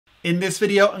In this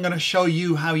video, I'm going to show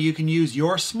you how you can use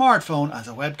your smartphone as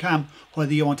a webcam,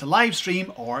 whether you want to live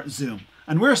stream or Zoom.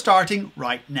 And we're starting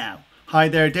right now. Hi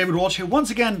there, David Walsh here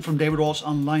once again from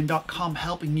davidwalshonline.com,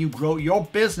 helping you grow your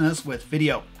business with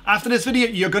video. After this video,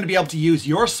 you're going to be able to use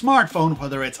your smartphone,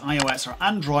 whether it's iOS or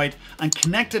Android, and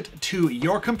connect it to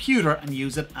your computer and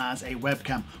use it as a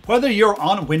webcam, whether you're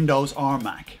on Windows or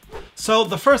Mac. So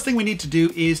the first thing we need to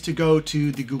do is to go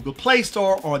to the Google Play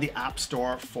Store or the App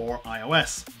Store for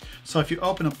iOS. So if you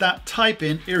open up that, type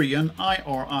in Iriun,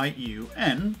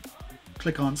 I-R-I-U-N,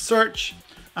 click on search,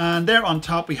 and there on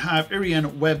top we have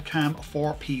Iriun Webcam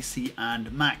for PC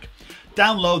and Mac.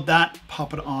 Download that,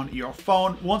 pop it on your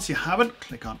phone. Once you have it,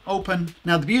 click on open.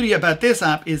 Now the beauty about this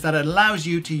app is that it allows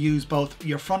you to use both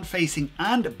your front-facing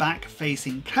and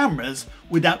back-facing cameras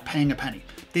without paying a penny.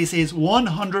 This is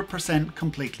 100%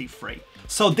 completely free.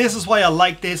 So this is why I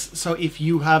like this. So if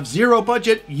you have zero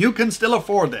budget, you can still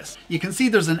afford this. You can see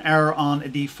there's an error on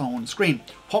the phone screen.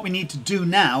 What we need to do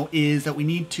now is that we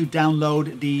need to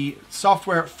download the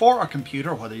software for our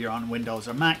computer, whether you're on Windows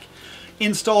or Mac,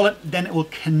 install it, then it will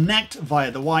connect via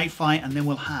the Wi-Fi, and then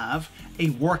we'll have a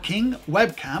working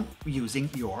webcam using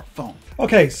your phone.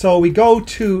 Okay, so we go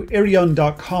to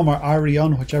iriun.com or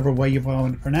Iriun, whichever way you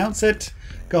want to pronounce it.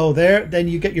 Go there, then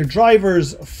you get your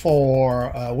drivers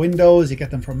for Windows, you get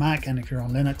them for Mac, and if you're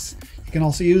on Linux, you can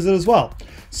also use it as well.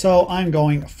 So I'm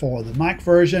going for the Mac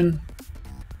version.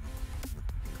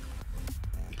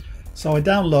 So I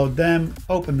download them,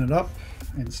 open it up,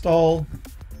 install.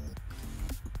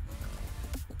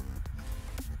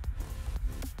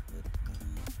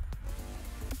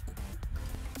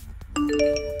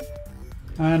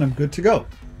 And I'm good to go.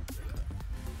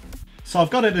 So I've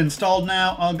got it installed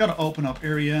now. I've got to open up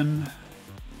Iriun.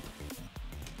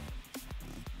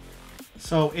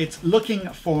 So it's looking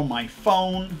for my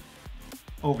phone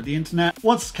over the internet.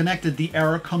 Once it's connected, the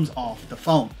error comes off the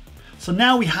phone. So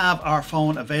now we have our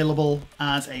phone available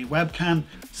as a webcam.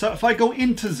 So if I go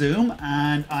into Zoom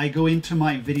and I go into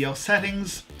my video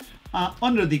settings,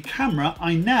 under the camera,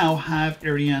 I now have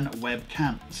Iriun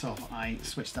Webcam. So if I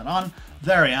switch that on,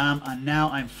 there I am, and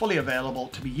now I'm fully available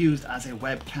to be used as a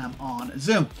webcam on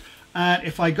Zoom. And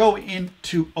if I go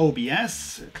into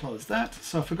OBS, close that.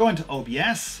 So if I go into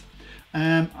OBS,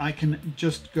 I can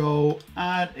just go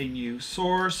add a new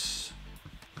source,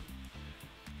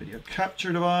 video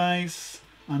capture device,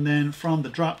 and then from the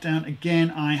drop down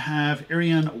again, I have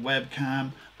Iriun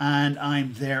Webcam, and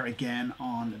I'm there again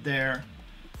on there.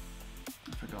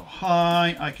 If I go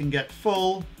high, I can get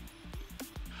full.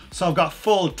 So I've got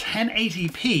full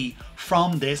 1080p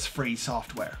from this free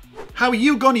software. How are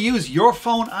you going to use your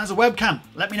phone as a webcam?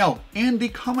 Let me know in the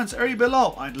comments area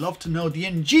below. I'd love to know the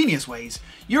ingenious ways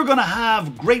you're going to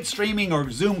have great streaming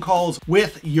or Zoom calls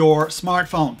with your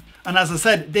smartphone. And as I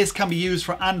said, this can be used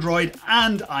for Android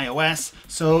and iOS,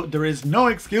 so there is no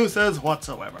excuses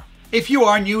whatsoever. If you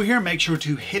are new here, make sure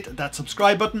to hit that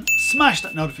subscribe button, smash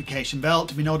that notification bell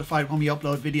to be notified when we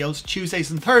upload videos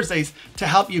Tuesdays and Thursdays to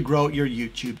help you grow your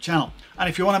YouTube channel. And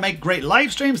if you want to make great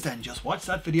live streams, then just watch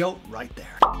that video right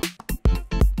there.